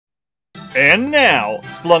And now,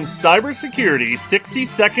 Splunk's Cybersecurity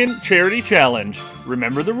 60-second charity challenge.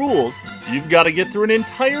 Remember the rules. You've got to get through an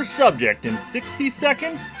entire subject in 60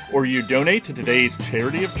 seconds, or you donate to today's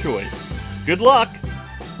charity of choice. Good luck!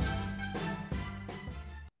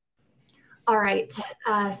 All right,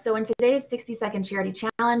 so in today's 60-second charity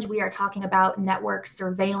challenge, we are talking about network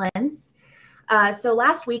surveillance. So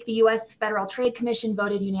last week, the U.S. Federal Trade Commission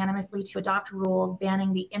voted unanimously to adopt rules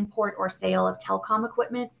banning the import or sale of telecom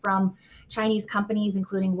equipment from Chinese companies,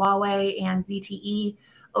 including Huawei and ZTE,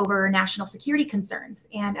 over national security concerns.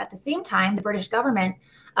 And at the same time, the British government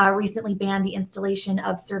recently banned the installation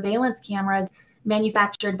of surveillance cameras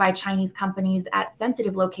manufactured by Chinese companies at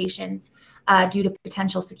sensitive locations due to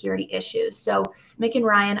potential security issues. So, Mick and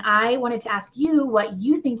Ryan, I wanted to ask you what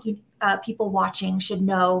you think people watching should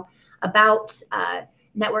know about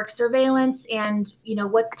network surveillance and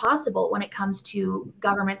what's possible when it comes to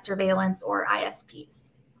government surveillance or ISPs.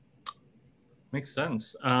 Makes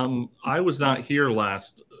sense. I was not here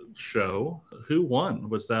last show. Who won?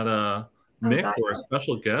 Was that Mick or a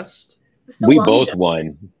special guest? We both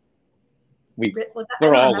won.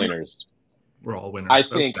 We're all winners. We're all winners. I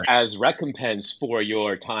think as recompense for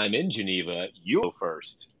your time in Geneva, you go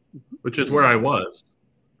first. Which is where I was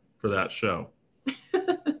for that show.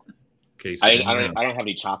 I don't have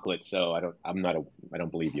any chocolate, so I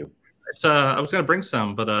don't believe you. It's I was gonna bring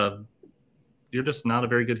some, but you're just not a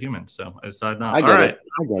very good human, so I decided not. I get it.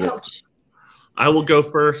 I will go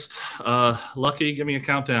first. Lucky, give me a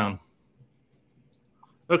countdown.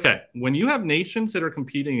 Okay, when you have nations that are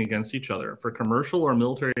competing against each other for commercial or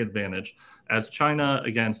military advantage, as China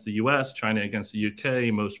against the US, China against the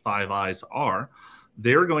UK, most Five Eyes are,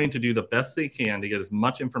 they're going to do the best they can to get as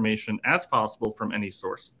much information as possible from any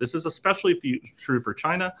source. This is especially true for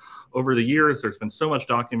China. Over the years, there's been so much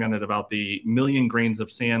documented about the million grains of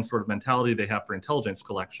sand sort of mentality they have for intelligence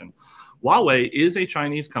collection. Huawei is a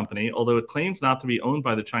Chinese company, although it claims not to be owned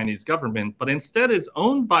by the Chinese government, but instead is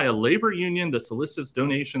owned by a labor union that solicits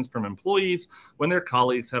donations from employees when their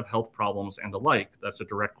colleagues have health problems and the like. That's a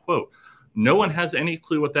direct quote. No one has any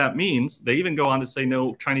clue what that means. They even go on to say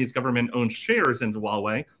no Chinese government owns shares in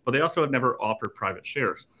Huawei, but they also have never offered private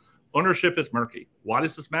shares. Ownership is murky. Why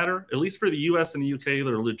does this matter? At least for the US and the UK,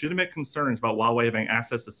 there are legitimate concerns about Huawei having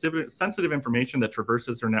access to sensitive information that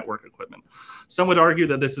traverses their network equipment. Some would argue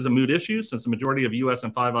that this is a moot issue since the majority of US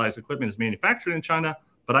and Five Eyes equipment is manufactured in China,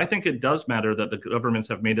 but I think it does matter that the governments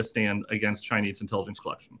have made a stand against Chinese intelligence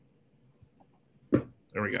collection.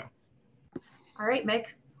 There we go. All right, Mick.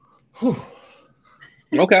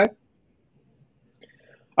 Okay.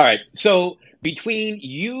 All right. So between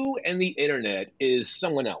you and the internet is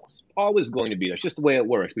someone else. Always going to be. That's just the way it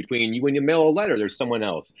works. Between you and you mail a letter, there's someone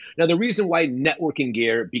else. Now, the reason why networking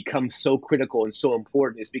gear becomes so critical and so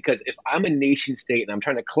important is because if I'm a nation state and I'm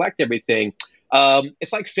trying to collect everything,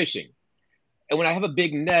 it's like fishing. And when I have a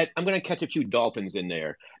big net, I'm going to catch a few dolphins in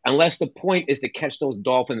there, unless the point is to catch those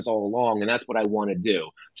dolphins all along. And that's what I want to do.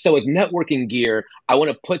 So with networking gear, I want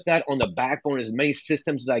to put that on the backbone of as many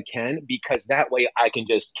systems as I can, because that way I can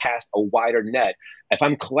just cast a wider net. If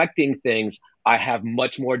I'm collecting things, I have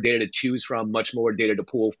much more data to choose from, much more data to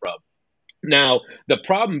pull from. Now, the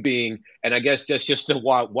problem being, and I guess just the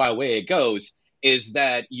why way it goes, is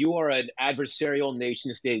that you are an adversarial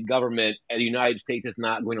nation-state government, and the United States is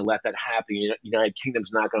not going to let that happen. The United Kingdom's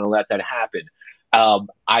not going to let that happen.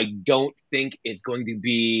 I don't think it's going to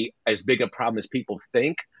be as big a problem as people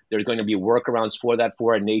think. There's going to be workarounds for that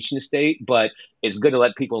for a nation-state, but it's good to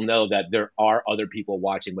let people know that there are other people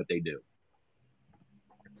watching what they do.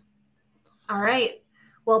 All right.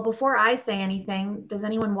 Well, before I say anything, does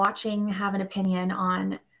anyone watching have an opinion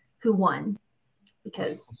on who won?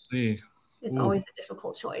 Because let's see. It's always a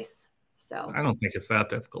difficult choice. So I don't think it's that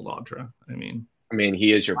difficult, Audra. I mean,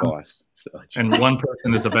 he is your boss. So. And one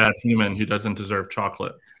person is a bad human who doesn't deserve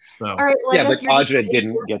chocolate. So. All right. Well, yeah, but Audra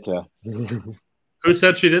didn't get to. Who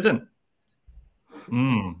said she didn't?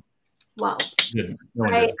 Well,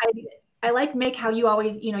 I like, Mick, how you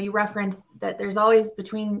always, you reference that there's always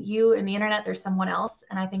between you and the internet, there's someone else.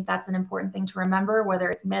 And I think that's an important thing to remember, whether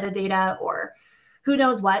it's metadata or who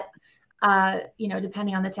knows what.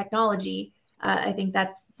 Depending on the technology, I think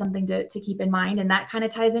that's something to keep in mind. And that kind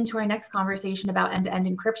of ties into our next conversation about end-to-end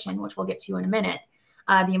encryption, which we'll get to in a minute.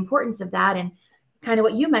 The importance of that and kind of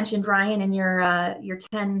what you mentioned, Ryan, in your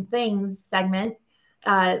 10 things segment,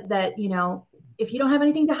 that, if you don't have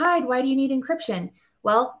anything to hide, why do you need encryption?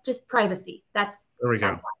 Well, just privacy. There we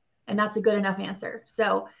go. And that's a good enough answer.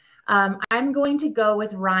 So I'm going to go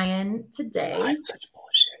with Ryan today. Such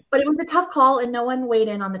bullshit. But it was a tough call, and no one weighed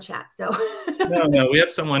in on the chat. So No, we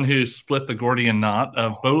have someone who split the Gordian knot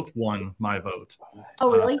of both won my vote.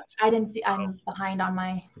 Oh, really? I didn't see. I'm behind on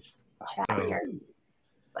my chat here.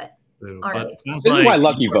 But all right. This is why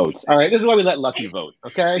Lucky votes. All right, this is why we let Lucky vote.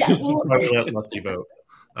 Okay. Yeah, This is why we let Lucky vote.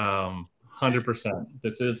 100%.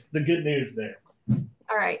 This is the good news there.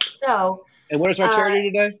 All right. So. And what is our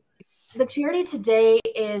charity today? The charity today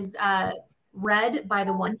is Red by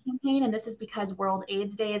the One campaign, and this is because World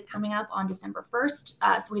AIDS Day is coming up on December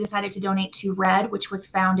 1st. So we decided to donate to Red, which was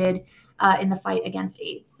founded in the fight against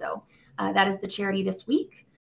AIDS. So that is the charity this week.